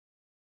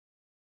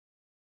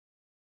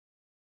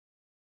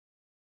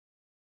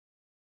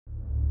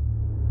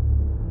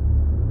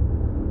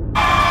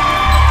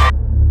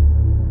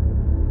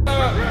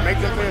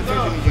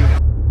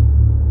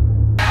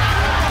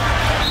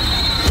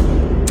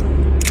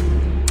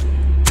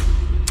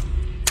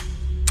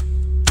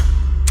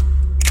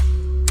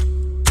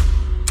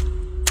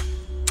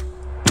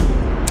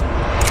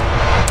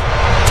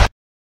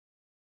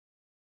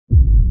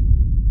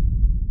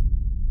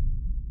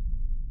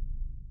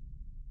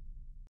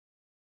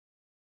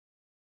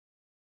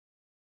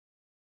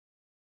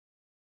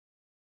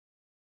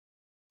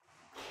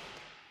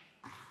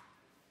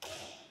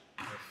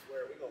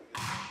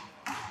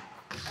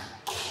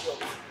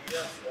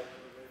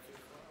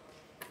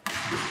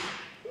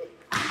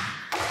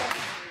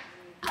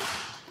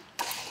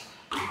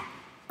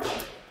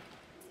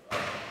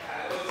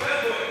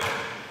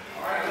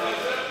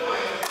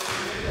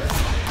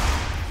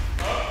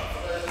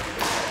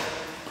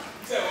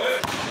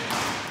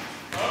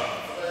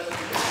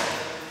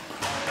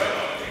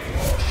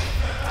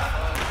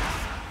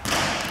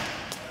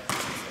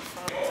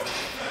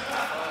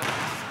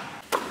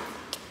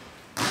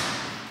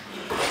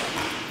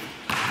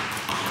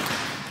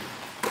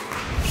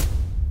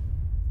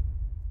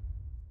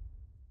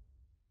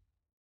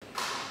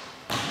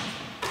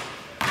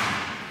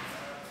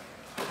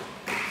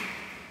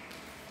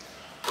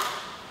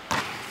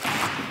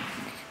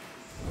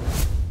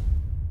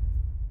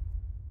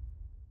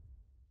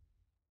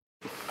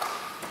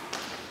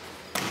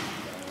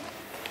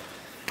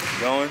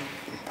Going?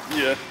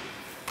 Yeah.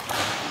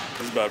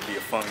 This is about to be a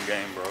fun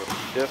game, bro.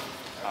 Yep.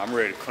 I'm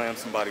ready to clamp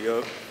somebody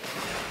up.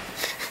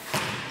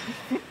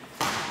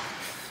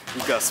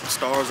 We got some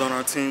stars on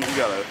our team. We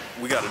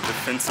got a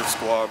defensive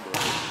squad, bro.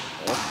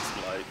 It's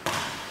like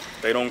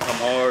they don't come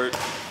hard.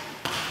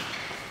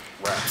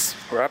 Raps.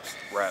 Raps?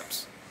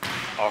 Raps.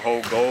 Our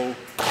whole goal,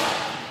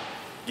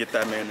 get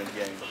that man in the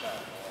game. Get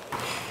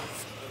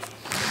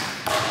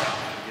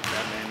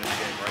that man in the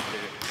game right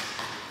there.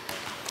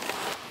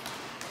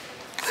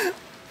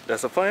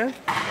 That's the plan?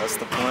 That's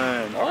the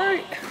plan. All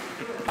right.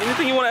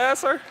 Anything you want to add,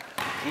 sir?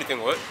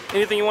 Anything what?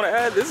 Anything you want to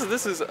add? This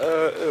is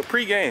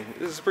pre-game.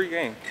 This is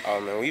pre-game.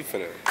 Oh man, we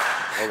finna.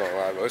 I ain't gonna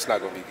lie, bro. It's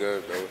not gonna be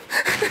good, bro.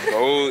 The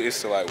goal is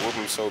to like whoop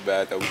him so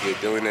bad that we get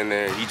Dylan in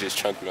there and he just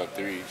chunking up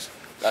threes.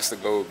 That's the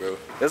goal, bro.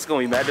 That's gonna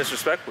be mad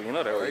disrespectful. You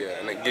know that, Oh right? yeah,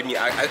 and then give me.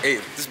 Hey,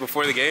 this is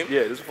before the game.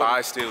 Yeah, this is before.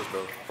 5 steals,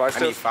 bro. 5 I need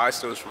steals? 5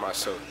 steals for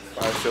myself.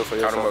 5 steals for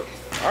Count yourself. 'em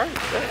up. All right.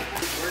 Yeah.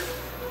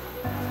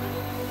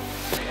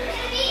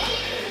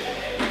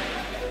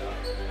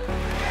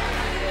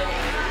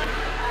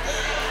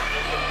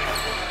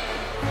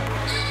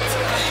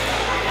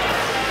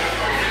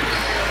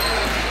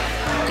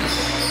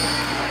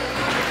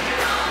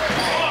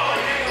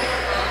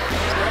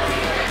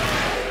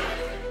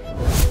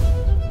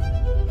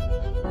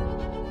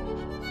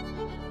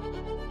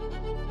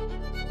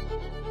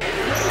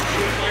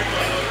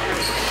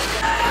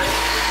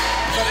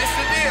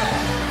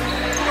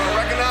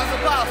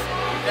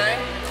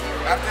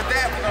 After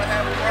that, we're gonna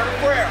have a word of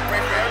prayer.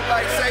 Pray for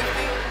everybody's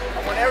safety.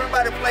 I want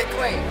everybody to play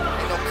clean.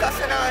 Ain't no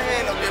cussing out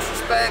here, no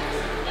disrespect.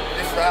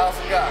 This is the house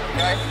of God,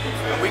 okay?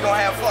 And we're gonna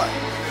have fun.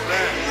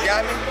 You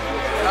got me?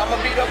 And I'm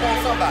gonna beat up on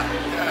somebody.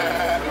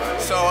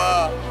 So,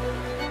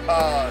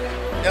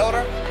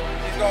 Elder,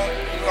 he's gonna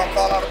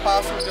call out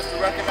Apostle just to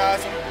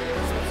recognize him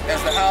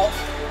as the house.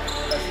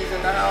 As he's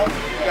in the house,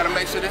 you gotta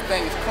make sure this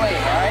thing is clean,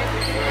 all right?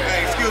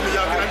 Hey, excuse me,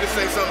 y'all. Can I just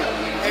say something?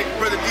 Hey,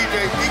 brother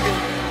DJ,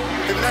 Deacon.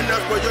 If nothing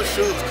else but your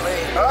shoes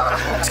clean. All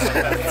right,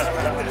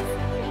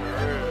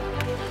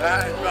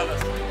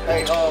 fellas.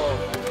 Hey,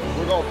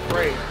 we're gonna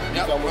pray.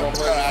 Yep. We're gonna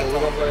pray. We're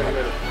gonna pray in a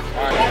minute.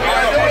 All right.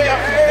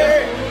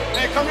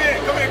 Hey, come in.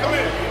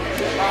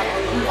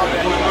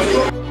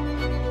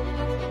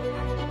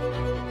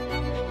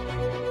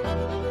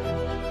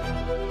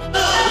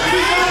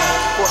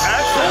 For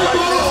action like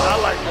this, I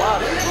like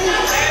water.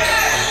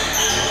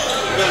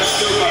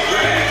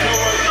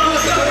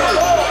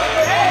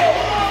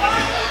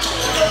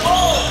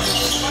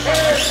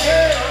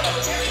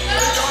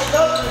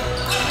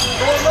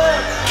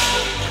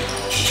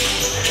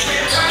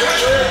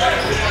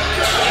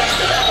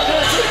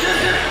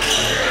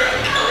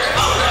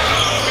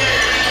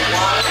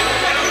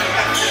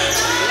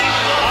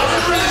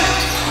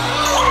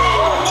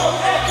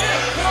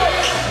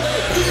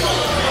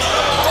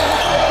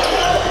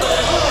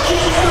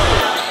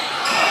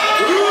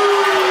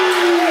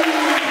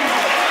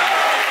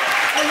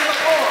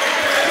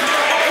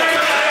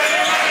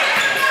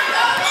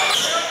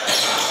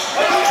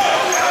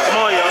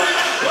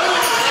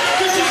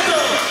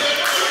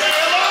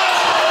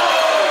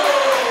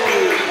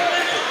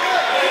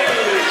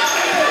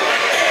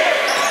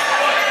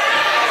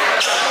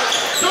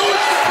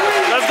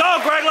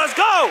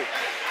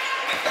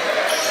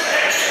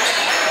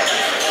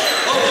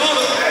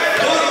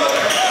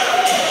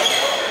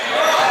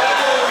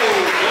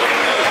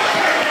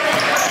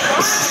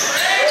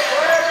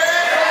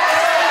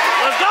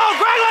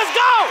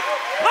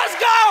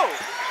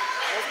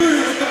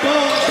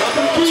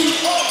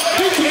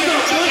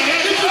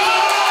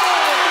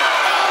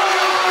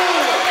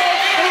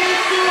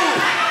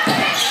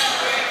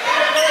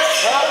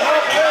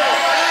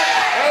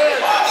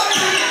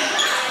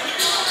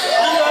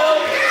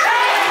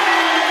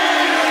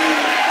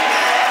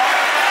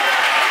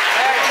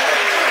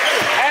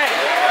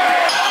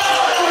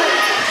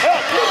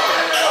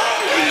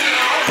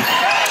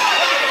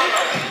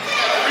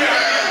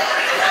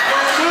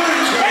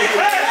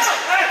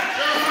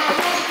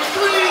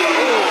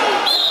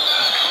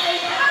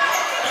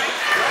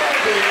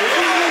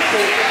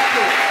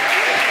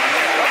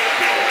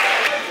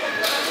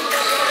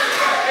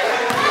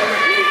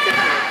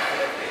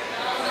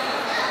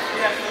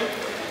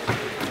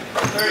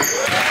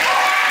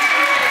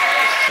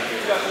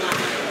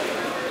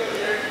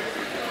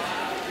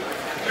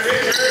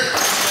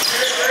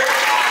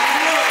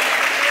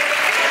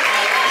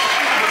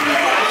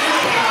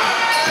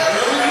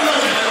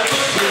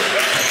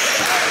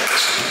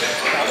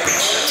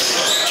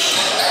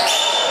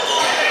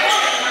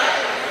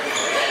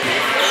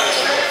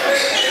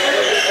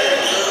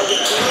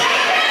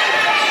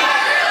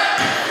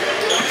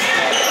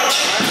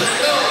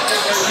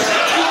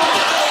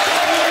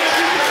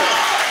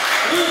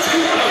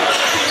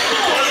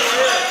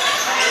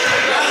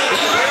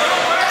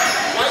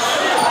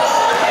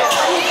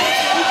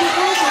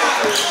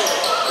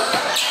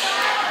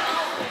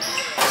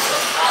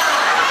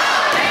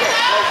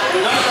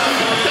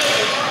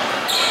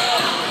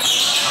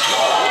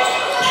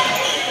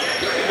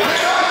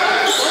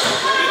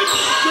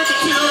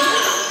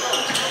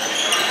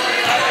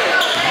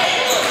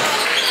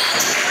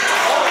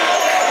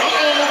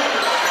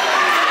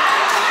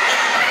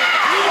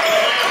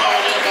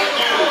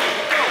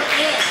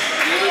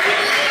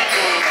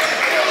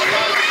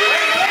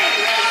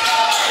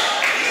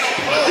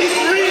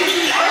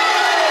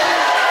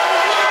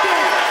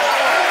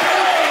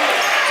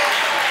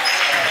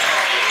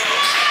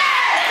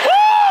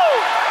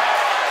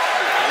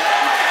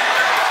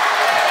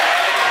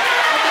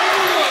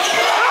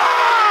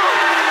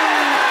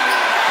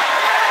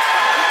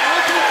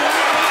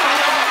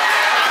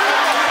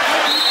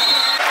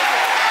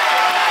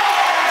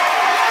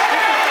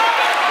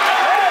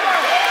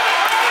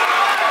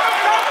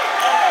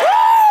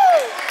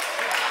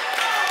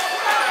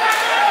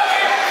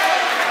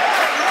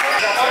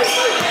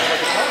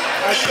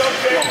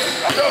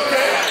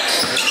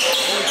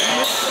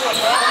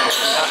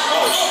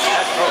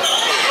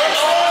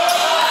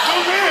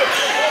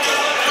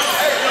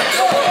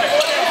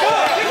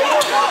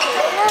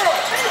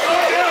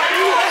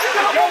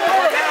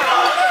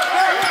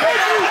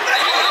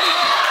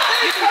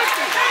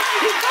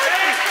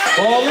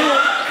 Ball in,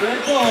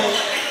 red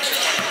ball.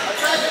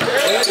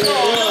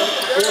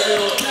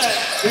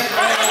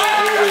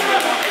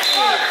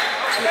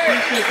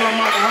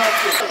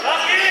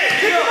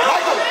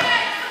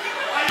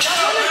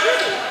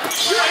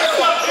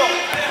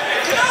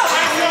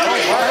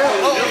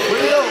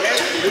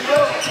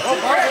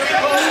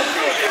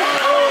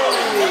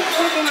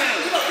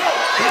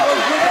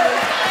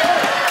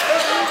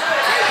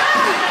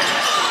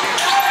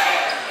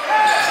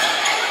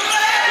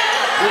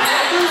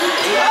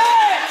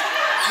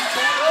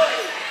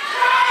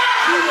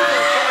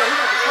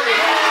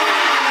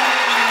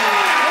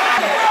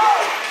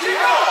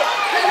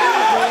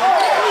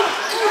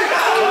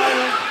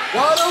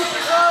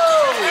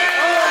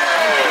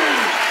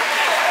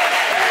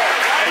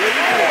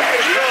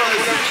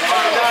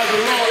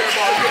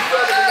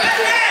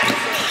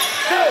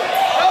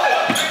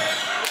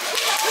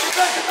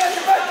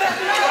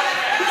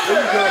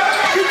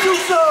 Get you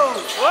some!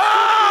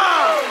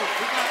 Wow!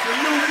 The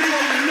new man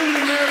on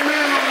the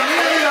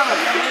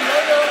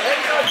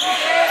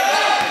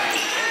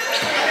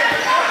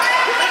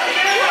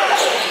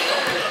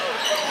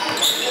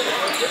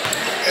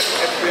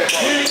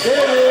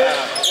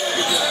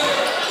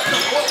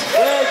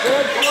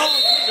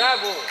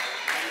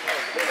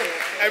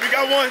Hey, we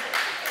got one.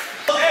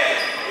 Hey,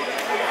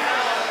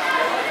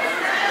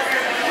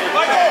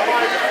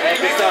 Hey,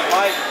 good stuff,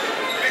 Mike.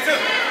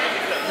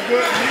 You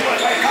good?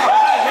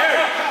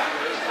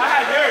 I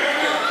had Derek.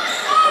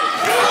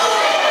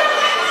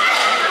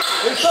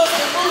 It's up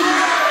to move.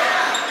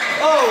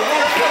 Oh,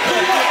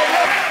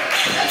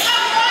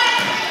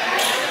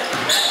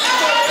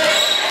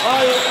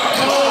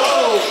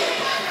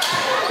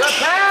 the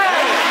pass.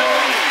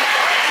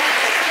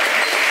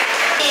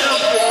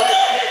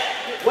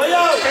 Way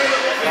out.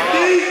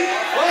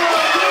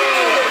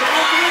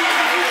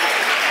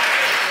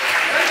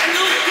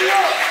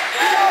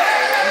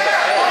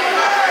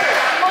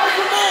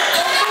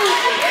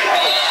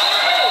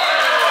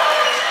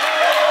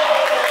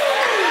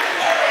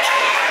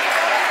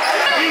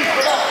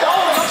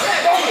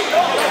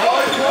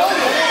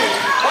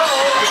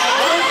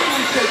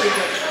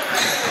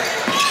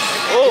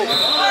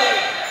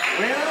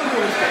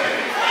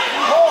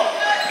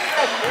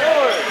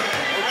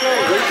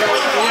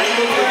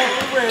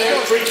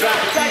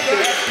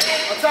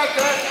 Attack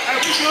that. Hey,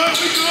 we good.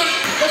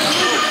 Let's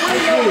move the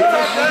free throw.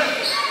 Attack that.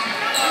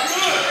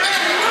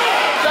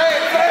 Say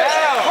it.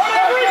 Hold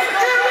on, Reese.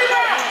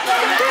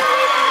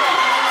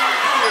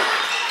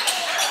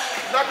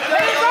 Knock it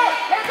down.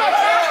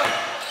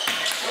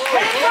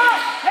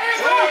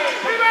 Hands up.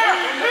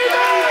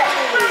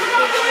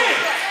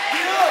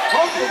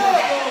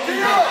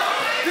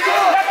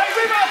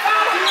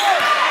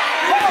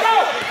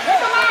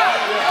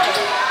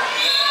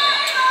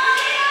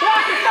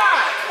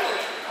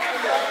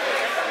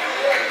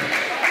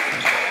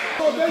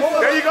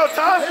 There you go,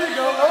 Tom. There you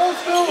go. Old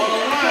school.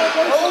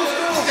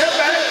 Step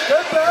back.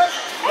 Let's go.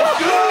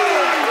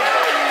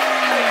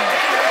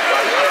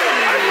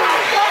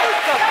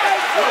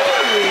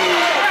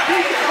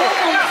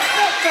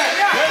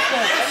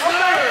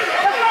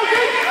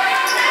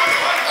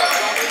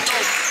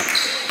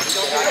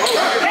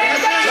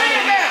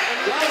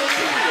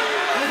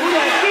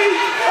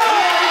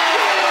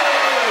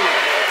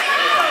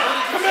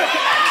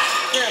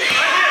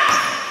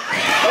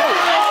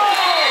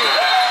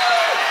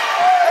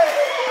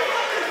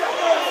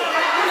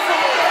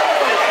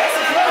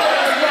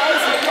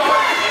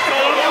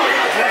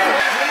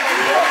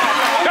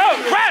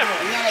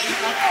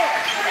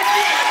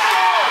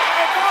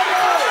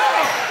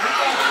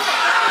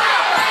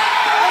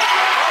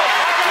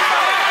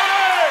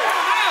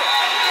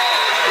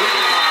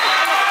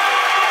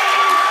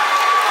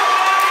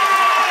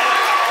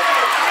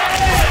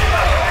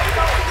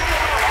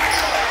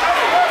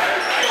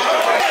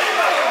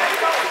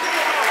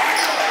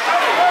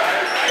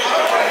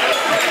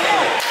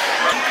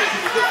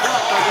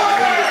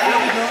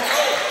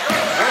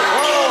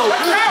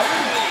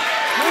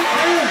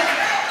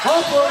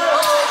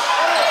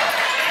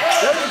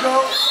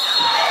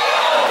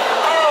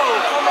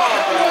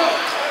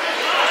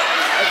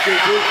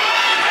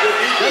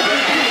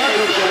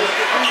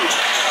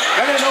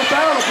 That ain't no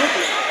foul,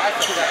 Booker.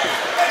 That's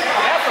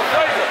a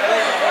pleasure.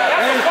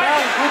 That ain't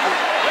foul, Booker.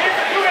 We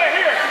can do that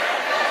here.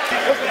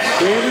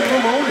 Standing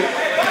from on it.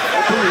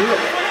 That's pretty good.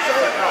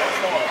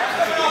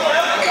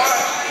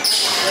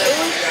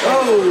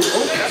 Oh,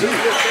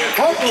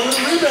 Harper with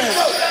a rebound.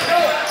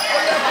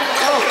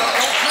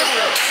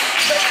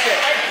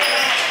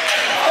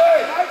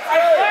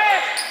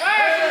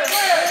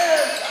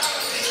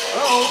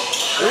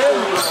 There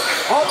we go.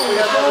 Harper with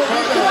a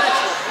rebound.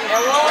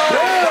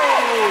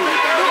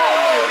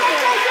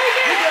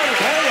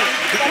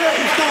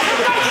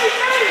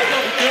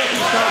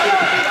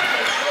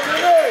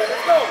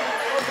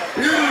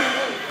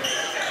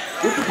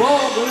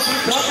 ball. Let's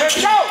go. Let's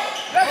go.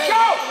 Let's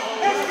go.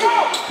 Let's go.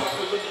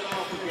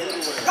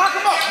 Lock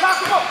him up.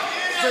 Lock him up.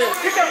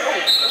 Get that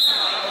ball.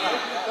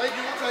 Thank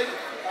you. We'll take it.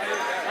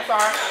 That's all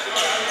right.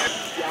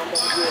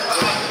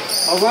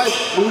 All right,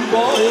 Moody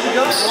ball. Here we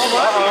go. All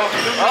right.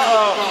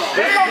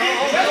 Let's go.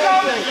 Let's go.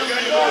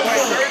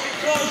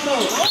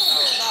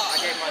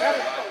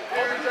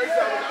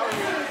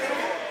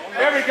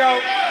 There we go.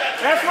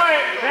 That's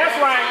right. That's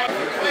right.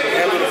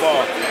 Handle the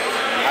ball.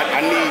 I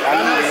need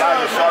a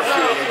lot of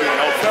sharpshooter to get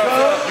open.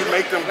 You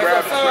make them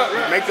grab,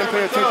 make them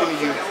pay attention to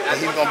you, and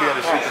he's gonna be able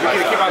to shoot. We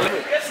gotta keep our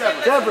limit.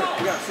 Deborah,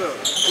 we got sub.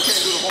 We can't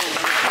do the whole thing.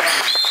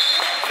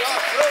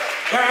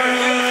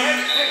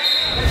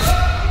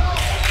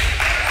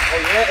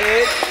 Hey, yeah,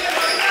 Ed.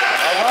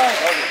 All right.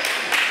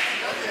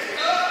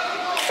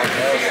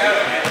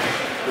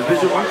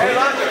 Division 1.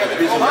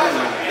 Division 1.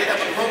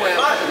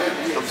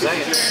 I'm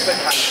saying.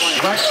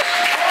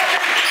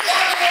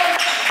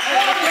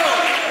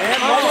 And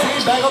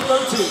 19, back up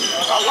 13.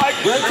 I like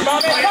it. Red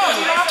team.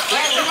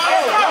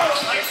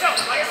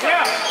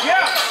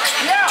 Yeah.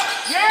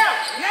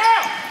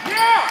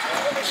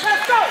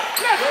 Let's go.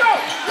 Let's go.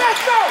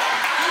 Let's go.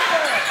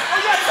 Oh,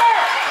 yes, sir.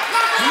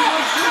 Knock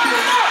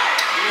him off.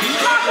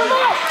 Knock him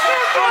off.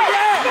 Let's go.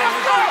 Let's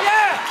go.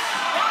 Yeah.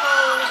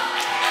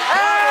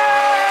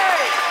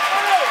 Hey.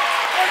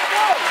 Let's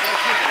go.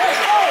 Let's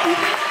go.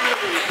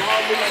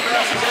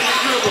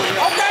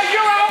 Okay,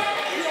 you're out.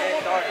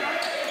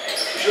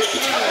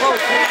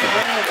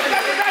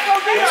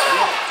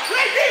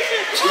 Play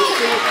defense. Come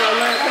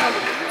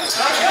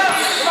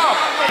on.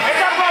 Hey,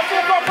 talk about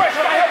full court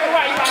pressure. I help you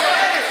right.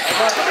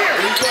 Come here.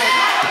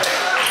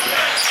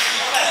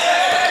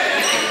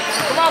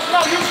 Come on,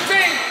 use your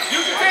team.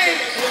 Use your team.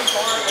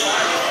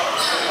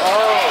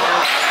 Oh,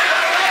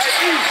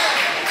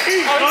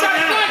 you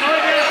trying to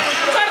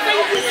say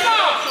you can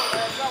stop.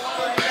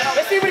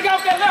 Let's see what he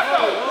got with that left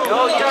though.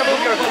 No, you gotta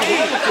move your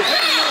feet.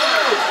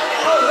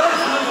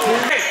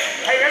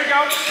 Hey, there we go.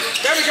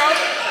 There we go.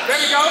 There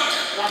we go.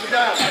 Drop it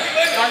down.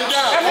 Drop it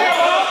down. That's air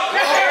ball.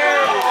 That's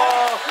air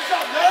ball.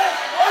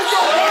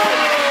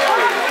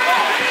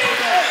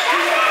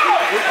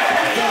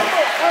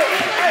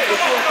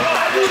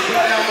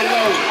 Down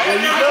below. There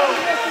you go.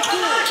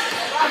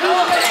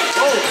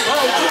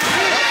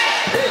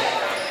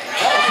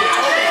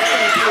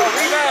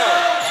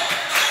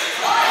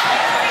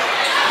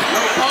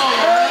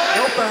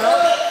 No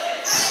foul.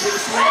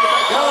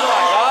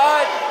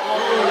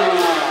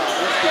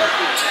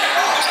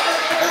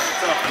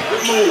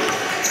 Good move.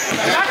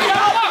 Knock it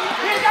all up.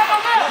 He ain't got no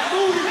left. He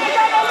ain't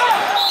got no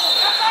left.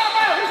 That's all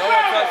about it. He's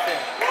grabbing.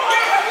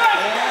 Get him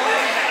left.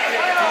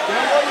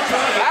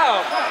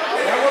 Wow.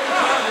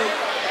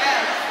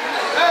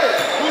 Hey,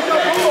 who's your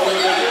ball?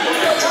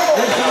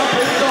 Next time,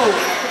 here we go.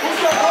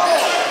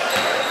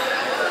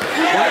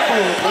 White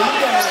ball.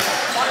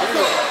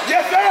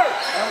 Yes, sir.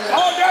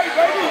 All day,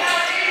 baby.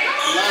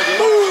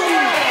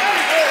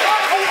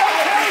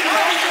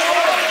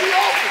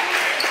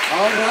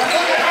 All right.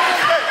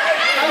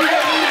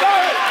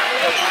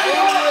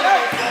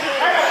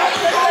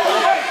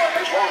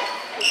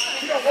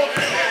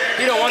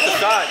 He don't want the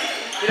shot.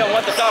 He don't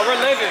want the shot. We're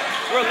living.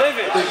 We're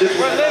living.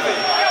 We're living.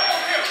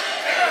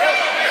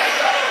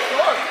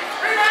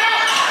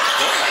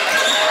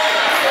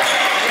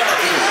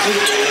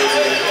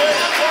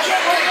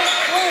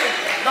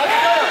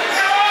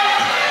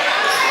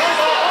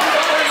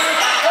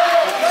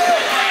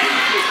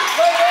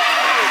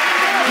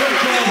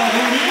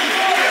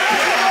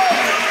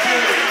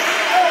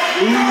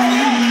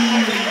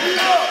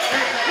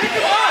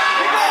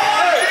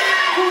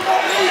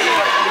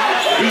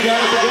 We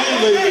got it again,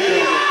 ladies and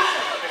gentlemen.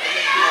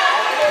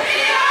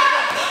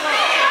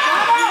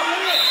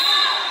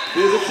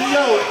 Here's a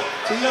T.O.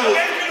 T.O.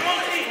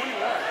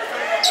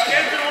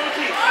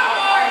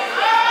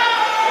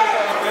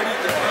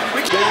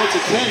 Down to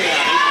 10 now.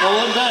 He's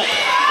falling back.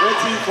 Red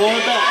team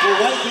falling back. We're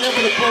right there,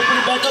 but it's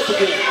opening back up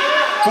again.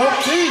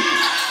 14.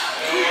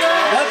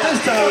 Not this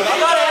time.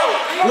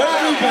 Great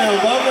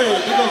rebound by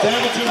Red. Here goes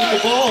Hamilton with the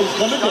ball. He's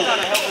coming down.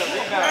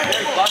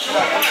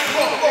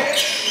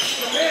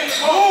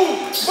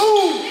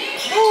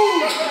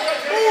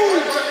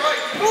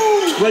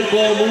 Great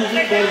ball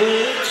movement by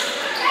Red.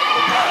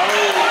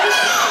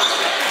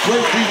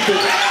 Great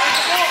defense.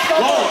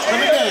 Lawrence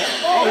coming down.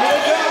 Oh, here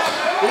it goes.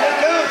 Here it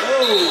goes.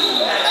 Oh.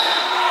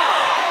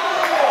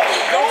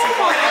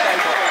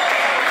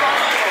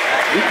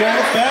 We got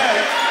it back.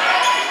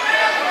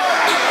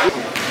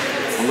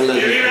 I'm going to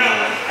let it go.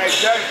 Hey,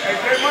 Jay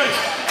Money.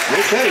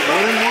 Okay,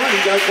 1-1. He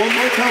got one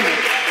more coming.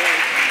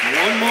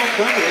 One more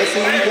coming. Let's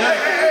see what he got.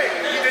 Hey,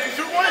 did you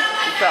shoot one?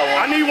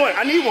 I need one.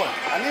 I need one.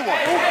 I need one.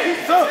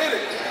 He's up.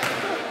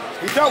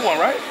 He shot one,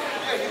 right?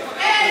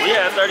 We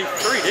had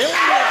 33, didn't we?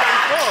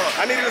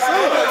 I needed a sub.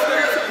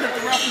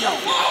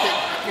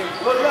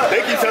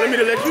 They keep telling me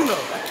to let you know.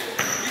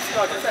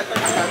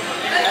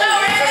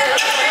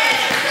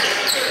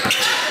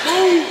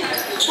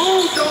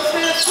 Boom, don't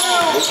stand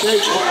still. Okay,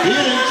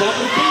 here, top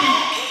of the key.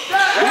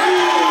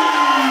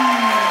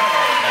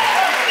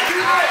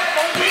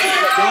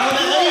 Down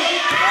to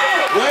 8.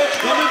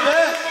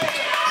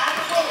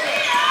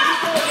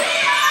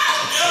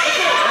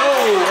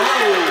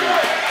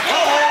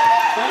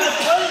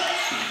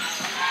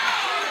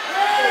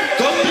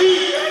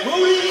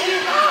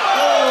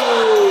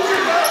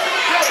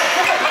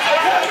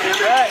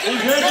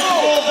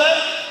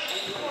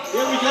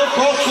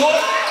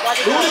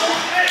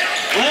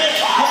 Red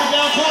coming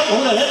down court.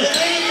 Hold on, head of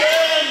steam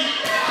and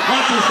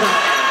not this time.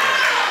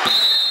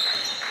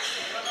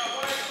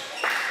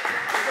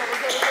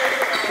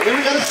 Then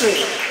we got a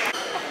save.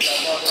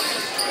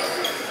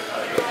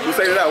 You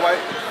say that,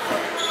 White?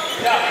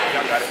 Yeah.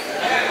 Y'all got it.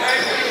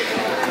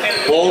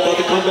 Ball about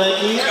to come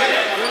back in.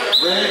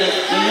 Red has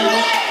down,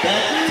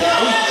 back to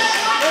H.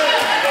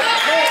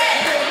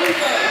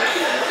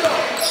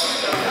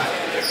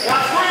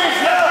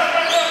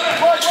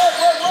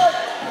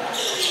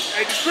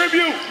 Hey,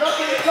 distribute.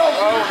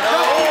 Oh, no.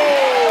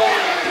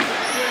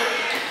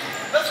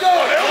 Let's go.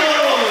 There we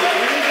go.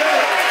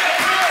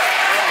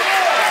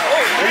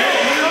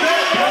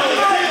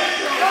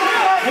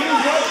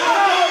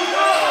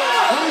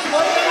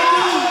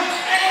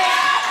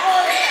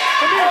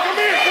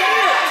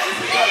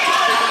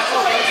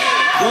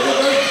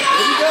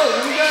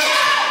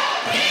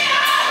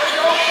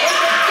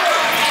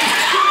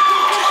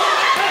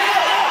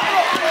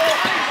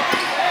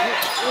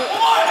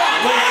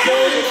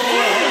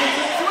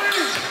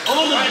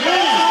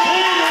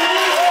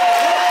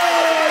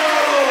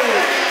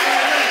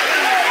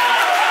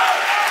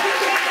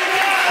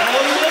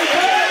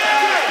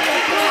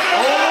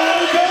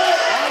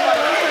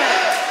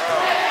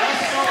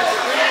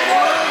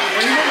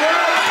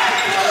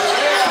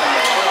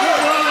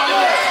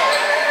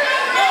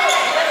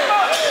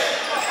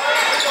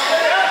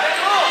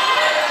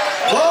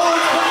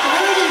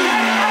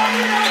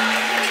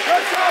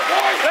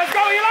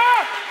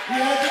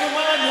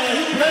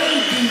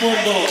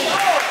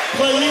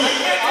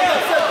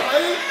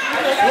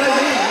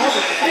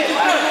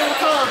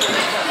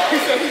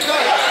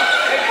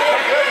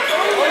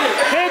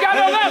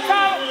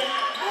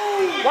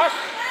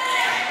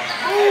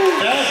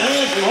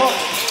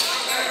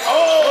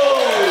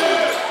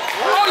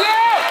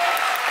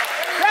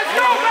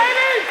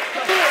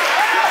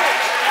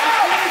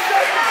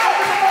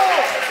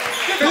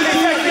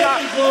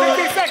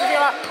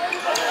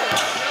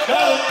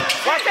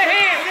 Watch the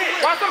hands!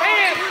 Watch them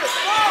hands!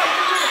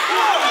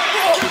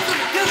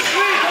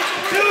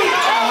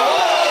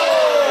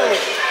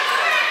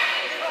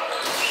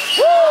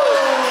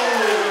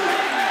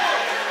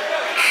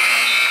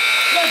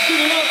 Let's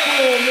give it up for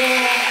him,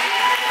 y'all.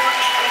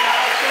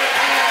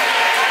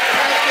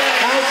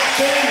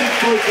 Outstanding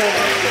football.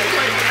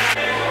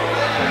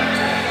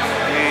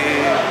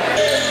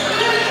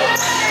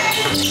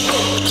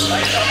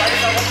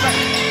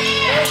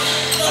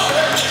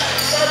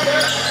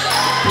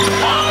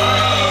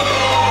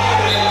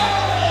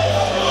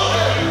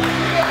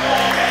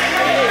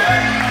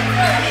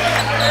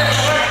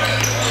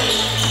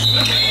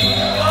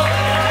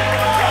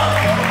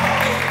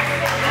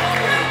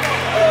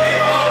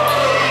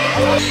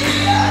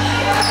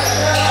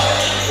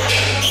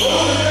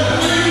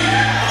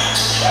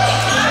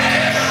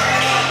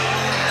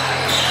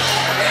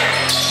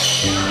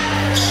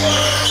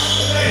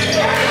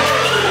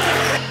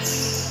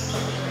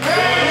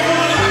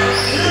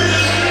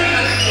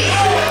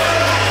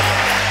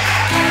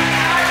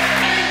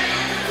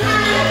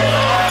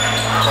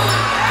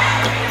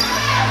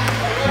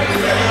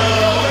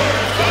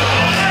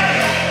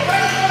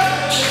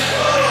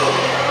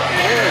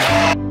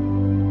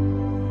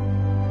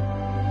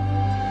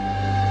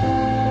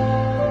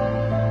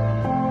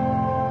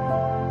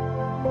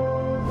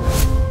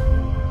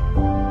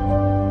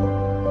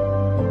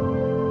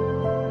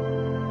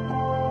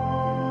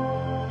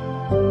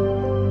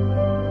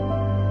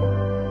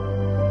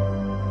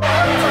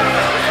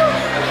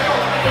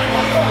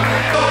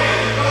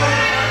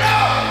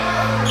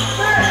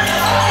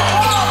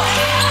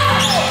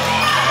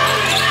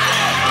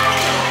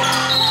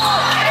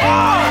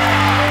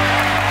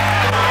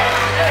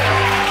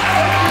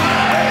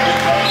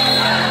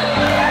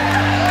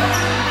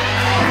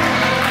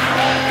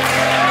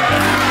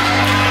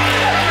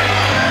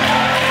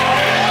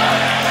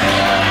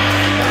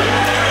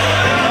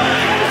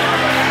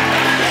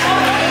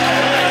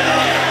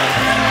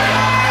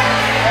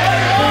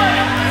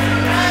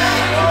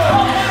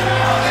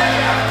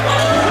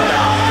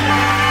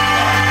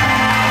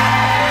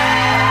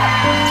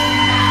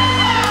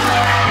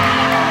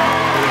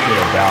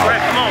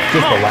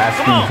 Just the last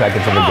few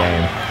seconds of the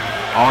game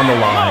on the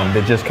line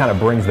that just kind of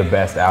brings the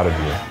best out of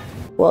you?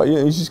 Well,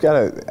 you just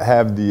gotta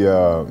have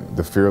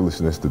the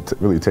fearlessness to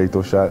really take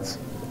those shots,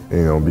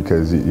 you know,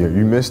 because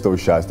you miss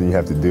those shots, then you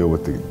have to deal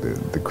with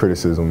the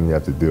criticism. You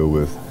have to deal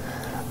with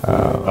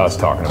us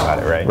talking about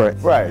it, right?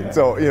 Right.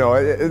 So, you know,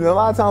 and a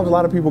lot of times, a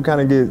lot of people kind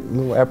of get a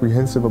little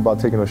apprehensive about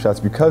taking those shots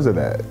because of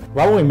that.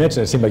 Right when we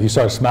mentioned it, seemed like you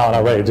started smiling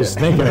already, just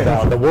thinking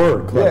about the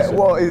word. Yeah.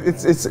 Well,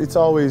 it's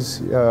always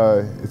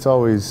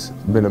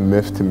been a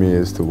myth to me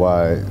as to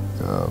why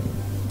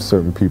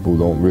certain people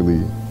don't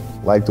really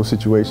like those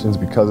situations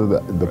because of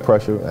the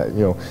pressure.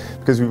 You know,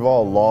 because we've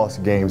all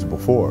lost games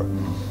before.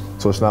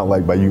 So it's not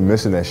like by you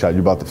missing that shot,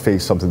 you're about to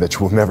face something that you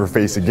will never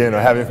face again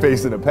or haven't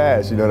faced in the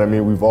past. You know what I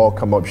mean? We've all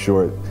come up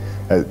short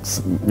at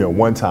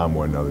one time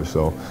or another.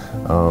 So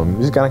you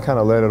just gotta kind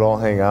of let it all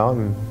hang out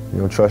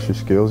and trust your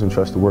skills and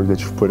trust the work that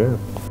you've put in.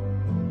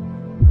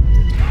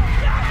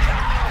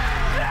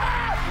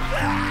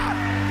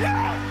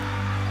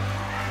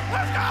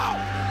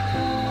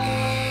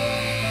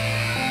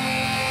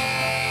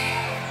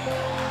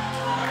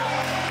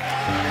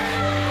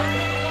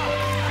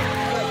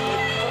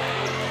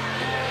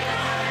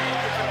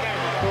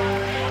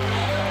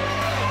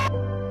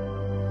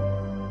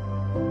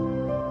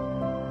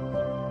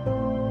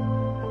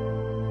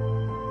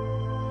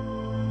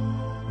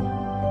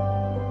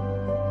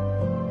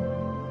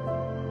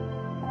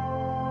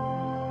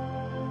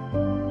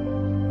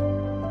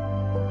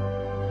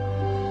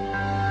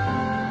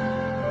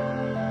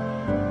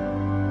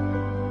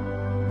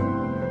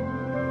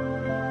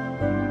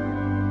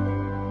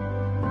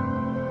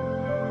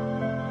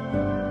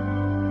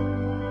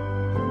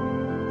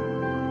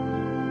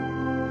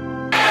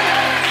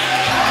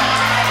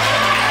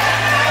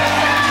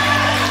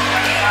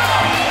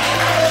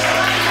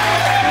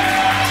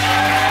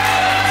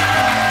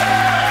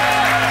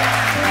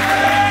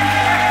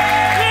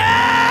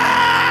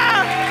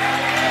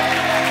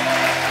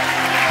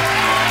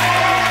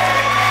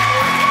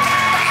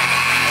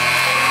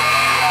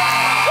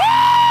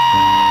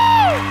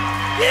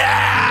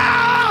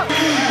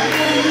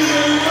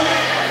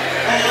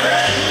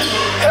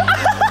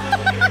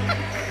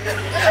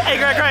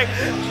 Greg.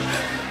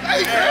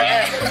 Hey,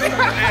 Greg.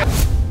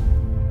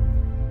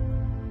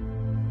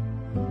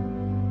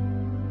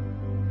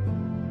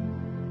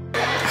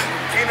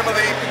 Kingdom of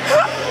Eve.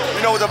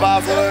 You know what the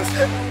Bible was?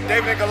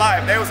 David and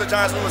Goliath. They was the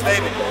giants, we was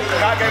David.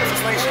 God gave us a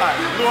slingshot.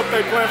 Blew up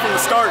their plan from the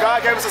start.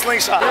 God gave us a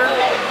slingshot. Play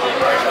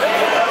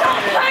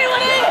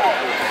with it!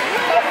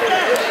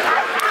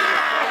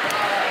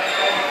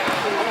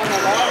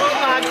 Oh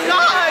my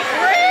God,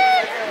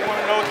 Greg! You want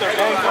to know what their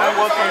game plan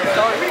was from the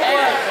start?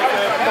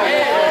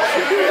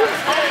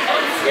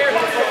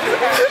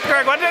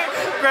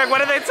 Greg, what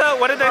did they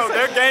say?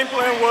 Their game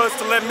plan was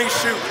to let me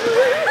shoot.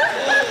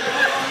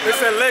 They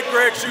said, let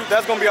Greg shoot.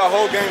 That's going to be our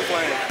whole game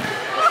plan.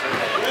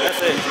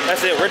 That's it.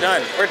 That's it. We're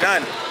done. We're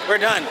done. We're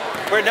done.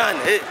 We're done.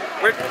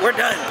 We're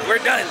done. We're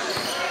done.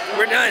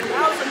 We're done.